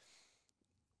like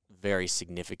very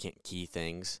significant key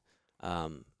things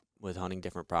with hunting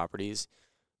different properties.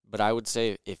 But I would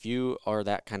say if you are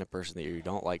that kind of person that you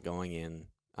don't like going in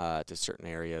to certain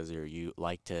areas, or you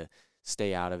like to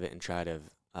stay out of it and try to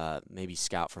maybe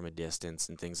scout from a distance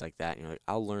and things like that, you know,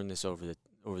 I'll learn this over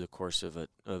the course of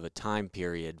a time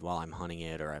period while I'm hunting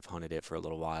it, or I've hunted it for a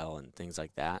little while and things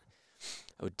like that.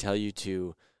 I would tell you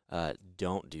to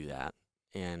don't do that,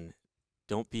 and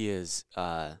don't be as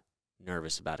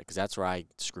nervous about it, because that's where I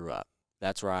screw up.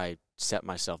 That's where I set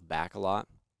myself back a lot.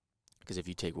 Because if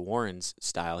you take Warren's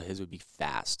style, his would be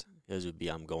fast. His would be,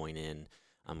 I'm going in,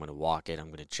 I'm going to walk it, I'm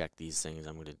going to check these things,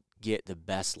 I'm going to get the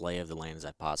best lay of the land as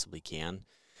I possibly can.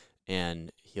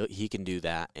 And he can do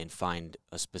that and find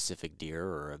a specific deer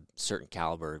or a certain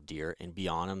caliber of deer and be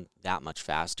on them that much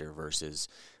faster versus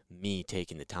me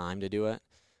taking the time to do it.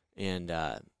 And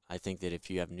I think that if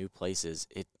you have new places,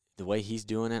 the way he's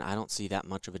doing it, I don't see that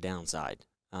much of a downside.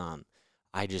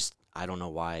 I don't know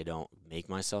why I don't make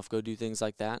myself go do things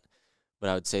like that. But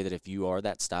I would say that if you are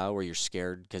that style where you're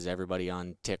scared because everybody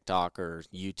on TikTok or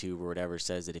YouTube or whatever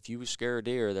says that if you scare a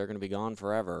deer, they're going to be gone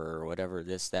forever or whatever,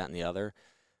 this, that, and the other,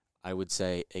 I would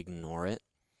say ignore it.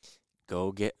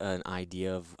 Go get an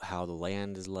idea of how the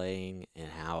land is laying and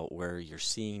where you're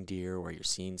seeing deer, where you're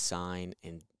seeing sign.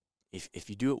 And if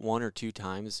you do it 1 or 2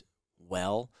 times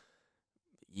well,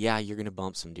 yeah, you're going to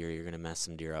bump some deer, you're going to mess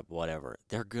some deer up, whatever.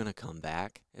 They're going to come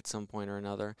back at some point or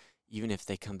another, even if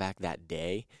they come back that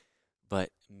day. But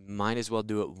might as well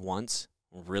do it once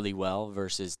really well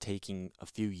versus taking a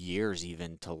few years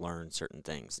even to learn certain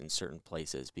things in certain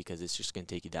places, because it's just going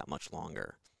to take you that much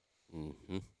longer.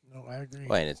 Mm-hmm. No, I agree.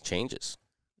 Well, and it changes.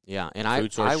 Yeah, and I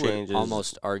would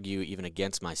almost argue even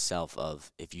against myself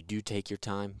of if you do take your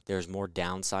time, there's more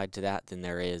downside to that than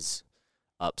there is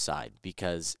upside,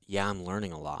 because, yeah, I'm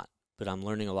learning a lot, but I'm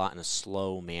learning a lot in a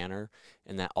slow manner,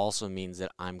 and that also means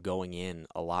that I'm going in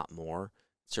a lot more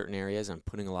certain areas. I'm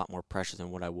putting a lot more pressure than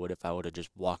what I would if I would have just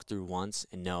walked through once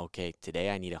and know, okay, today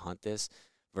I need to hunt this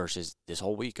versus this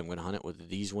whole week I'm going to hunt it with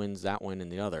these winds, that wind,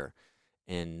 and the other.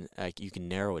 And you can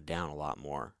narrow it down a lot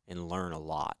more and learn a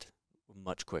lot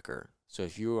much quicker. So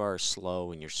if you are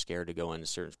slow and you're scared to go into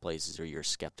certain places, or you're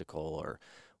skeptical or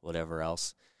whatever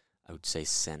else, I would say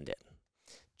send it.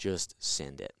 Just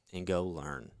send it and go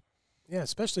learn. Yeah,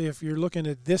 especially if you're looking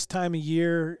at this time of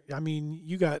year. I mean,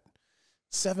 you got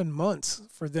 7 months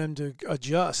for them to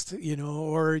adjust, you know,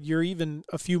 or you're even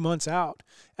a few months out,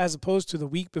 as opposed to the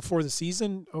week before the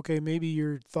season. Okay, maybe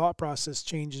your thought process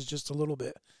changes just a little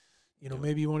bit. You know,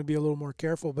 maybe you want to be a little more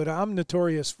careful. But I'm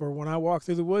notorious for when I walk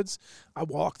through the woods, I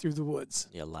walk through the woods.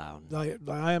 Yeah, loud.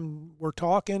 We're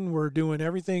talking, we're doing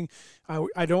everything.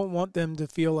 I don't want them to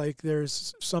feel like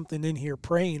there's something in here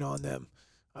preying on them.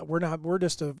 We're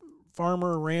just a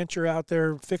farmer, rancher out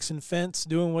there fixing fence,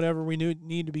 doing whatever we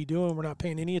need to be doing. We're not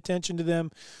paying any attention to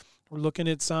them. We're looking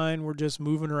at sign. We're just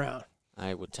moving around.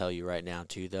 I would tell you right now,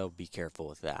 too, though, be careful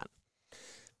with that.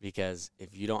 Because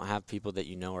if you don't have people that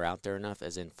you know are out there enough,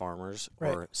 as in farmers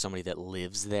or somebody that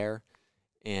lives there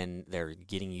and they're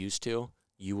getting used to,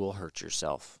 you will hurt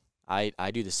yourself. I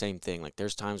do the same thing. Like,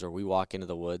 there's times where we walk into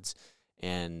the woods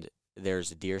and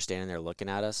there's a deer standing there looking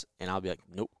at us, and I'll be like,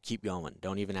 nope, keep going.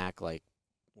 Don't even act like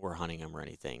we're hunting them or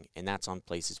anything. And that's on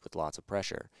places with lots of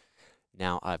pressure.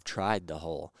 Now, I've tried the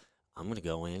whole, I'm going to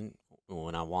go in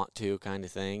when I want to kind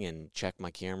of thing and check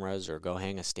my cameras or go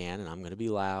hang a stand, and I'm going to be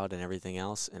loud and everything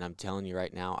else. And I'm telling you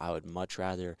right now, I would much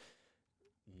rather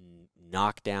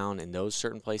knock down in those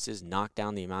certain places, knock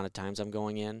down the amount of times I'm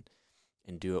going in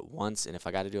and do it once. And if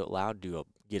I got to do it loud,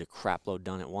 get a crap load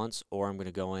done at once, or I'm going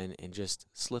to go in and just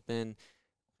slip in,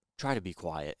 try to be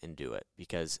quiet and do it,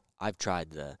 because I've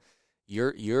tried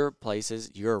your places,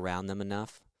 you're around them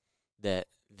enough that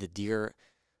the deer,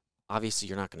 obviously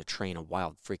you're not going to train a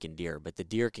wild freaking deer, but the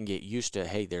deer can get used to,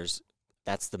 hey, there's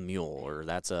that's the mule, or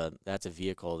that's a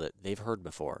vehicle that they've heard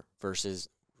before, versus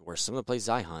where some of the places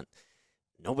I hunt,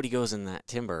 nobody goes in that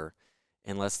timber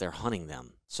unless they're hunting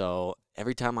them. So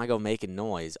every time I go making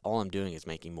noise, all I'm doing is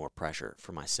making more pressure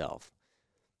for myself.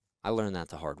 I learned that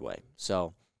the hard way.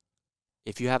 So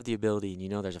if you have the ability and you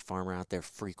know there's a farmer out there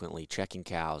frequently checking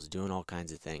cows, doing all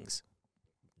kinds of things,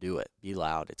 do it. Be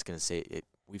loud. It's going to say it.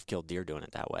 We've killed deer doing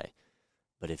it that way.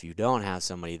 But if you don't have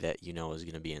somebody that you know is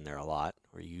going to be in there a lot,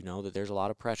 or you know that there's a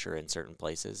lot of pressure in certain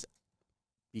places,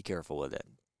 be careful with it.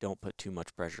 Don't put too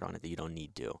much pressure on it that you don't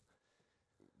need to.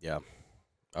 Yeah,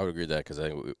 I would agree with that, because I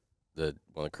think one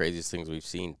of the craziest things we've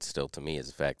seen still to me is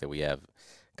the fact that we have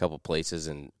a couple places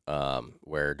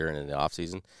where during the off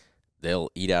season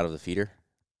they'll eat out of the feeder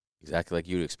exactly like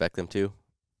you'd expect them to,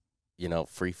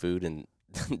 free food and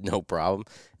no problem.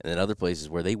 And then other places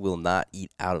where they will not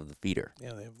eat out of the feeder.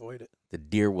 Yeah, they avoid it. The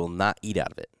deer will not eat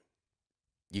out of it.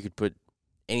 You could put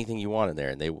anything you want in there,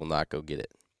 and they will not go get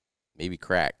it. Maybe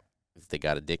crack if they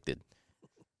got addicted.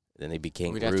 Then they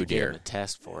became We'd have to rude give deer. them a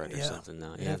test for it or something,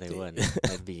 though. We'd Yeah, have they to. would.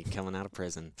 They'd be coming out of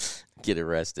prison. Get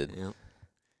arrested.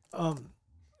 Yep.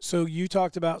 So you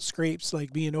talked about scrapes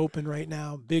like being open right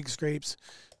now, big scrapes,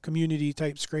 community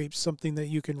type scrapes, something that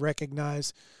you can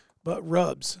recognize. But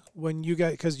rubs, when you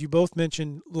got, because you both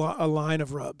mentioned a line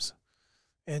of rubs,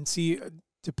 and see,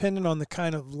 depending on the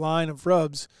kind of line of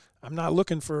rubs, I'm not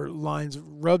looking for lines.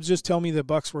 Rubs just tell me the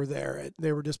bucks were there.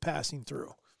 They were just passing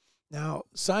through. Now,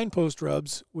 signpost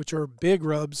rubs, which are big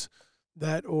rubs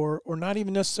that, or not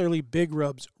even necessarily big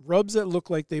rubs that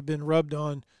look like they've been rubbed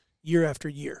on year after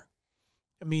year,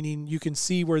 meaning you can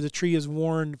see where the tree is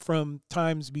worn from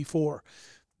times before.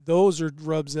 Those are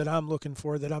rubs that I'm looking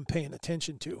for, that I'm paying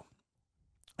attention to.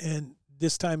 And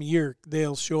this time of year,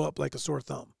 they'll show up like a sore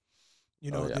thumb.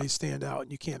 They stand out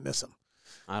and you can't miss them.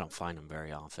 I don't find them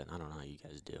very often. I don't know how you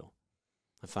guys do.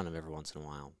 I find them every once in a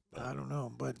while. I don't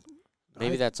know, but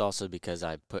maybe that's also because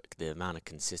I put the amount of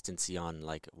consistency on,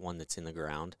 like, one that's in the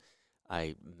ground.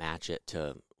 I match it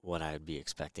to what I would be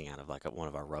expecting out of, like, one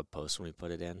of our rub posts when we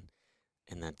put it in.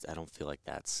 And I don't feel like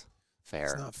that's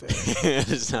fair. It's not fair.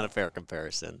 It's not a fair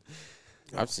comparison.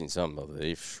 I've seen some, though, that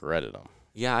they've shredded them.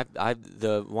 Yeah,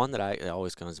 the one that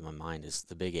always comes to my mind is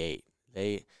the Big 8.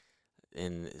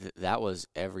 That was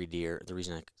every deer. The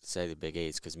reason I say the Big 8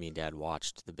 is because me and Dad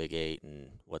watched the Big 8 and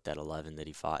what that 11 that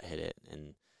he fought hit it.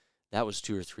 And that was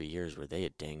 2 or 3 years where they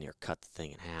had dang near cut the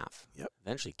thing in half. Yep.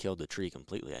 Eventually killed the tree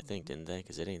completely, I think, didn't they?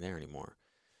 Because it ain't there anymore.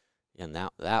 And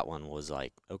that one was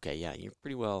like, okay, yeah, you're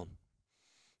pretty well.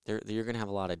 You're going to have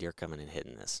a lot of deer coming and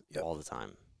hitting this all the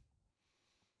time.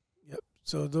 Yep.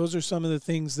 So those are some of the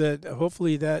things that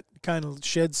hopefully that kind of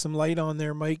sheds some light on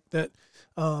there, Mike, that,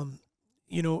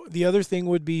 the other thing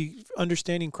would be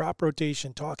understanding crop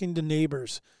rotation, talking to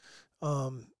neighbors,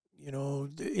 in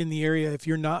the area. If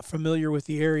you're not familiar with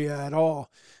the area at all,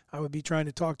 I would be trying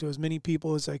to talk to as many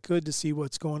people as I could to see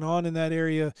what's going on in that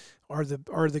area. Are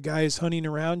the guys hunting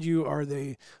around you? Are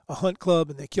they a hunt club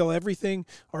and they kill everything?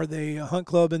 Are they a hunt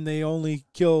club and they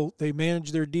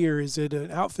manage their deer? Is it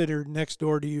an outfitter next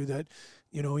door to you that,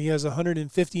 he has a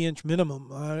 150-inch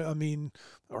minimum,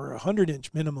 or a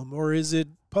 100-inch minimum? Or is it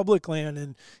public land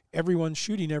and everyone's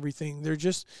shooting everything?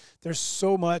 There's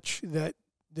so much that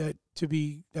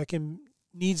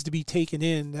needs to be taken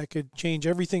in that could change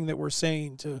everything that we're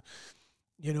saying to,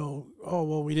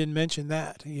 we didn't mention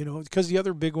that, because the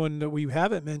other big one that we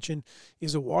haven't mentioned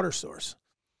is a water source.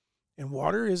 And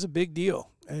water is a big deal.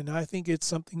 And I think it's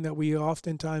something that we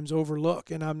oftentimes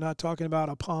overlook. And I'm not talking about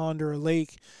a pond or a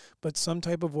lake, but some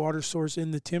type of water source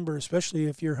in the timber, especially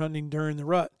if you're hunting during the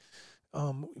rut.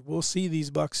 We'll see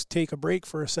these bucks take a break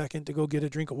for a second to go get a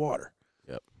drink of water.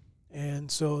 Yep.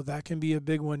 And so that can be a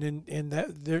big one. And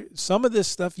that some of this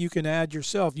stuff you can add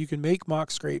yourself. You can make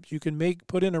mock scrapes. You can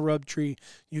put in a rub tree.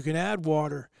 You can add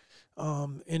water.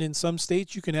 And in some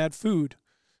states you can add food.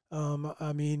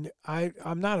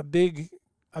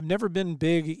 I've never been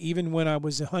big, even when I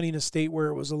was hunting a state where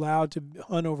it was allowed to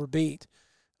hunt over bait.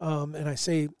 And I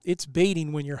say it's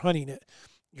baiting when you're hunting it.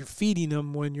 You're feeding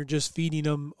them when you're just feeding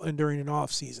them during an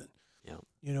off season. Yeah.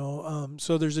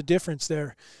 So there's a difference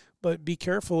there. But be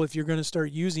careful if you're going to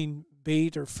start using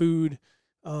bait or food,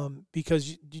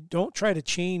 because you don't try to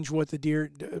change what the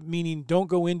deer, meaning don't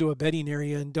go into a bedding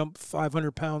area and dump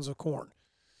 500 pounds of corn.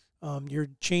 You're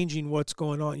changing what's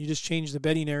going on. You just change the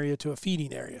bedding area to a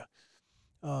feeding area.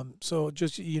 So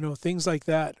just, things like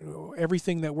that.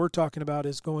 Everything that we're talking about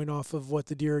is going off of what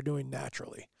the deer are doing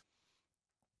naturally.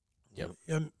 Yep.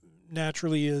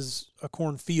 Naturally is a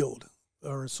corn field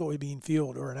or a soybean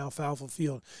field or an alfalfa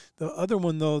field. The other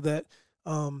one, though, that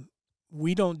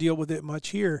we don't deal with it much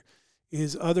here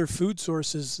is other food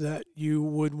sources that you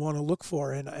would want to look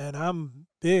for. And I'm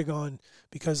big on,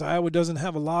 because Iowa doesn't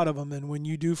have a lot of them. And when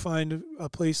you do find a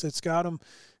place that's got them,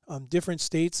 different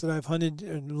states that I've hunted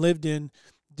and lived in,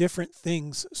 different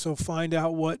things. So find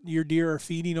out what your deer are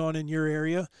feeding on in your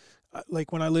area.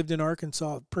 Like when I lived in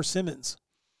Arkansas, persimmons.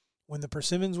 When the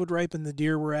persimmons would ripen, the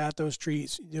deer were at those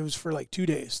trees. It was for like 2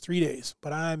 days, 3 days.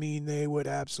 But I mean, they would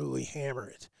absolutely hammer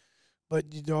it. But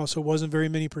there also wasn't very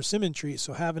many persimmon trees.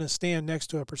 So having a stand next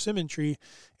to a persimmon tree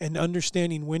and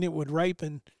understanding when it would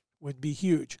ripen would be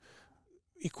huge.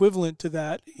 Equivalent to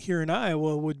that here in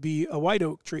Iowa would be a white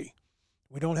oak tree.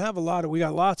 We don't have we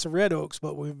got lots of red oaks,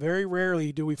 but we very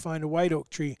rarely do we find a white oak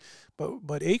tree.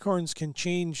 But acorns can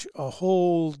change a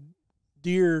whole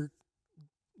deer,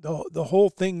 the whole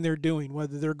thing they're doing,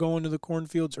 whether they're going to the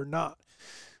cornfields or not.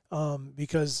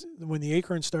 Because when the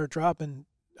acorns start dropping,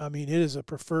 I mean, it is a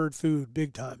preferred food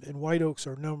big time, and white oaks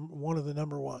are one of the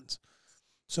number ones.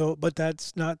 So, but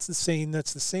that's not the same.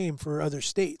 That's the same for other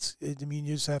states. I mean,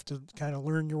 you just have to kind of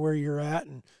learn where you're at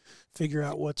and figure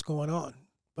out what's going on.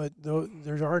 But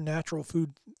there are natural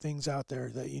food things out there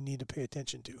that you need to pay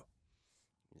attention to.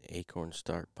 The acorns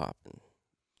start popping.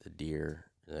 The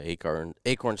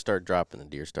acorns start dropping. The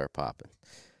deer start popping.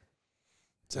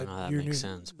 I don't know how that makes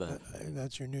sense, but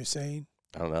that's your new saying.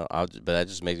 I don't know. But that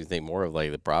just makes me think more of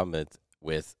like the problem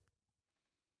with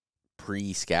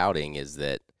pre-scouting is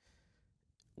that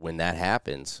when that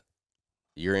happens,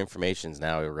 your information's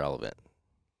now irrelevant.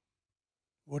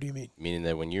 What do you mean? Meaning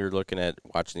that when you're looking at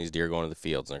watching these deer going to the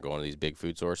fields and they're going to these big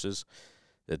food sources,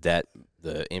 that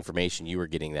the information you were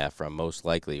getting that from most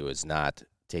likely was not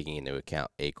taking into account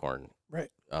acorns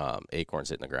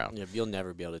hitting the ground. Yeah, you'll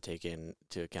never be able to take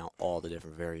into account all the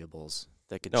different variables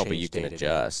that could No, change. but you can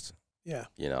adjust. Yeah.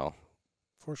 You know.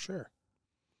 For sure.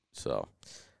 So,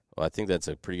 well, I think that's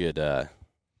a pretty good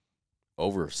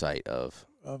oversight of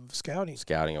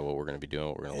scouting of what we're going to be doing,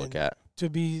 what we're going to look at. To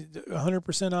be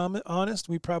 100% honest,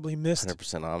 we probably missed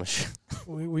 100% Amish.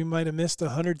 we might have missed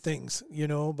 100 things,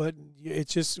 but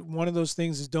it's just one of those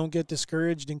things is don't get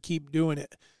discouraged and keep doing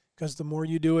it, because the more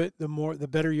you do it, the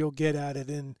better you'll get at it.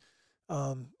 And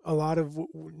a lot of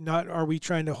not are we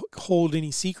trying to hold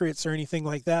any secrets or anything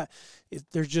like that.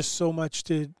 There's just so much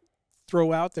to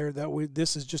throw out there that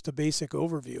this is just a basic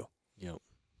overview. Yep.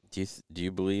 Do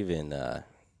you believe in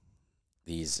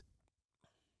these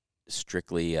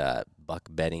strictly buck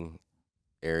bedding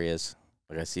areas?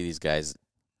 Like I see these guys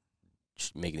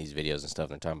making these videos and stuff,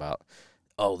 and they're talking about,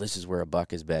 oh, this is where a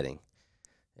buck is bedding,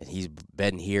 and he's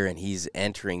bedding here, and he's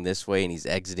entering this way, and he's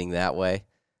exiting that way.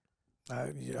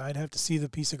 I'd have to see the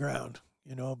piece of ground,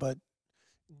 but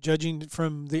judging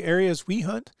from the areas we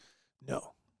hunt,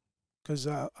 no, because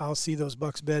I'll see those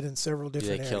bucks bed in several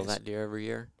different areas. Do they kill that deer every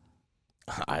year?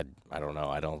 I don't know.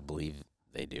 I don't believe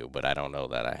they do, but I don't know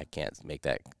that. I can't make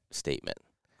that statement.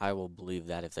 I will believe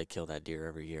that if they kill that deer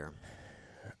every year.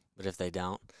 But if they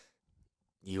don't,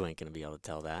 you ain't going to be able to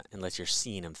tell that unless you're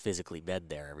seeing them physically bed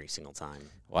there every single time.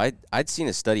 Well, I'd seen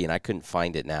a study, and I couldn't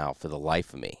find it now for the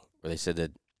life of me, where they said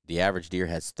that the average deer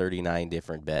has 39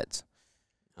 different beds.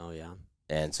 Oh, yeah.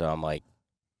 And so I'm like,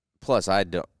 plus I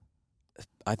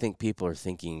think people are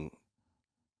thinking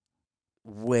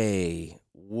way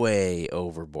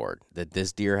overboard that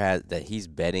this deer that he's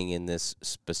bedding in this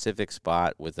specific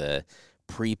spot with a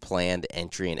pre-planned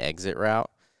entry and exit route.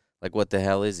 Like, what the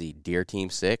hell is he, deer team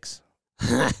 6?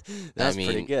 That's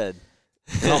pretty good.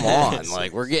 Come on,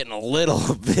 like, we're getting a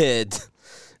little bit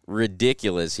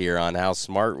ridiculous here on how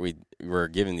smart we're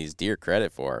giving these deer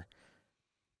credit for.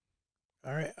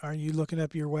 All right, are you looking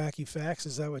up your wacky facts?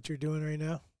 Is that what you're doing right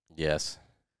now? Yes.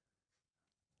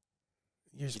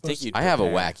 I have a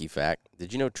wacky fact.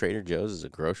 Did you know Trader Joe's is a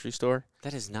grocery store?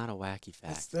 That is not a wacky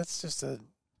fact. That's just a...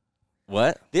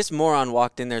 What? This moron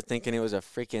walked in there thinking it was a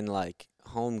freaking,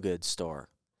 home goods store.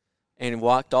 And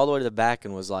walked all the way to the back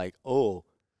and was like, oh,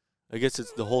 I guess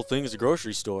the whole thing is a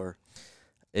grocery store.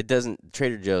 It doesn't...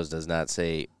 Trader Joe's does not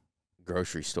say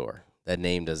grocery store. That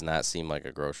name does not seem like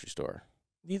a grocery store.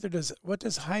 Neither does... What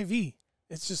does Hy-Vee?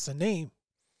 It's just a name.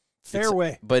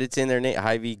 Fairway. But it's in their name.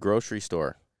 Hy-Vee grocery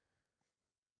store.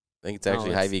 I think it's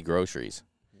actually Hy-Vee Groceries.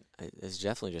 It's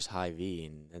definitely just Hy-Vee,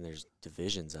 and then there's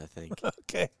divisions, I think.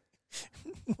 Okay.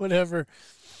 Whatever.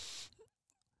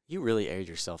 You really aired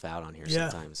yourself out on here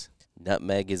sometimes.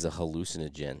 Nutmeg is a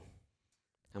hallucinogen.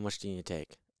 How much do you need to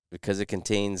take? Because it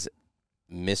contains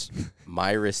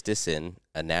myristicin,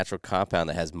 a natural compound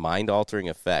that has mind-altering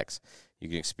effects. You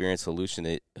can experience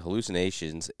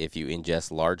hallucinations if you ingest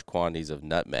large quantities of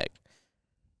nutmeg.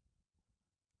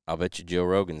 I'll bet you Joe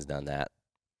Rogan's done that.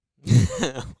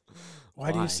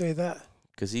 Why do you say that?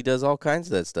 because he does all kinds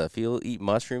of that stuff. He'll eat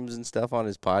mushrooms and stuff on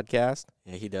his podcast.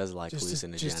 Yeah, he does like Just to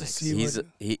hallucinogenics.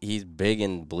 see He's big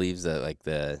and believes that like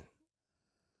the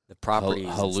properties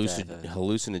and stuff,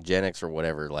 hallucinogenics or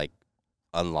whatever like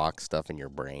unlock stuff in your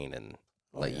brain and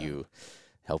you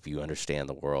help you understand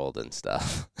the world and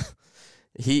stuff.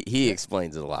 He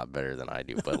explains it a lot better than I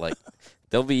do, but like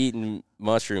they'll be eating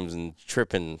mushrooms and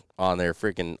tripping on their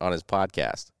on his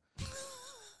podcast.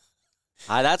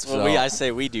 That's what I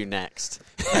say we do next.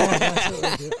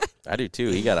 I do too.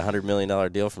 He got $100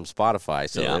 million deal from Spotify,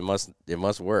 so it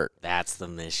must work. That's the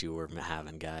issue we're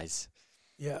having, guys.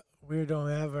 Yeah, we don't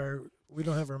have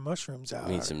our mushrooms out.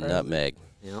 We need some right? nutmeg.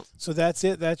 Yep. So that's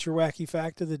it. That's your wacky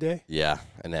fact of the day. Yeah,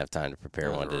 I didn't have time to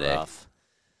prepare one today. Rough.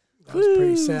 That was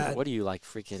pretty sad. What do you like?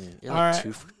 Freaking, you're All like right.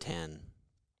 2 for 10.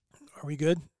 Are we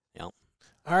good? Yep.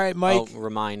 All right, Mike. Oh,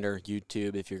 reminder,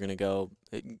 YouTube, if you're going to go,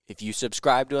 if you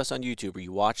subscribe to us on YouTube or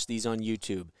you watch these on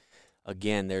YouTube,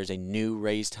 again, there's a new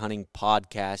Raised Hunting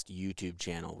Podcast YouTube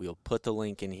channel. We'll put the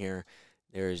link in here.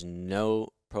 There is no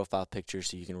profile picture,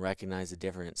 so you can recognize the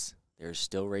difference. There's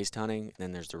still Raised Hunting, and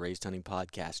then there's the Raised Hunting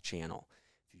Podcast channel.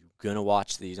 If you're going to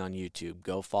watch these on YouTube,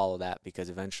 go follow that because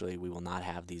eventually we will not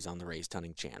have these on the Raised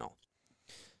Hunting channel.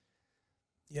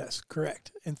 Yes,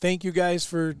 correct. And thank you guys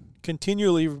for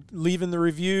continually leaving the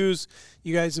reviews.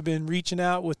 You guys have been reaching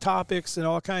out with topics and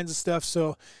all kinds of stuff.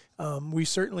 So we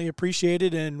certainly appreciate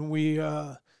it, and we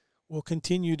will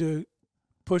continue to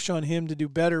push on him to do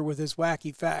better with his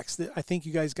wacky facts. That I think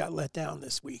you guys got let down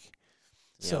this week.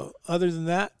 Yeah. So other than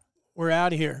that, we're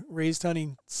out of here. Raised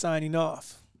Hunting signing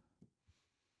off.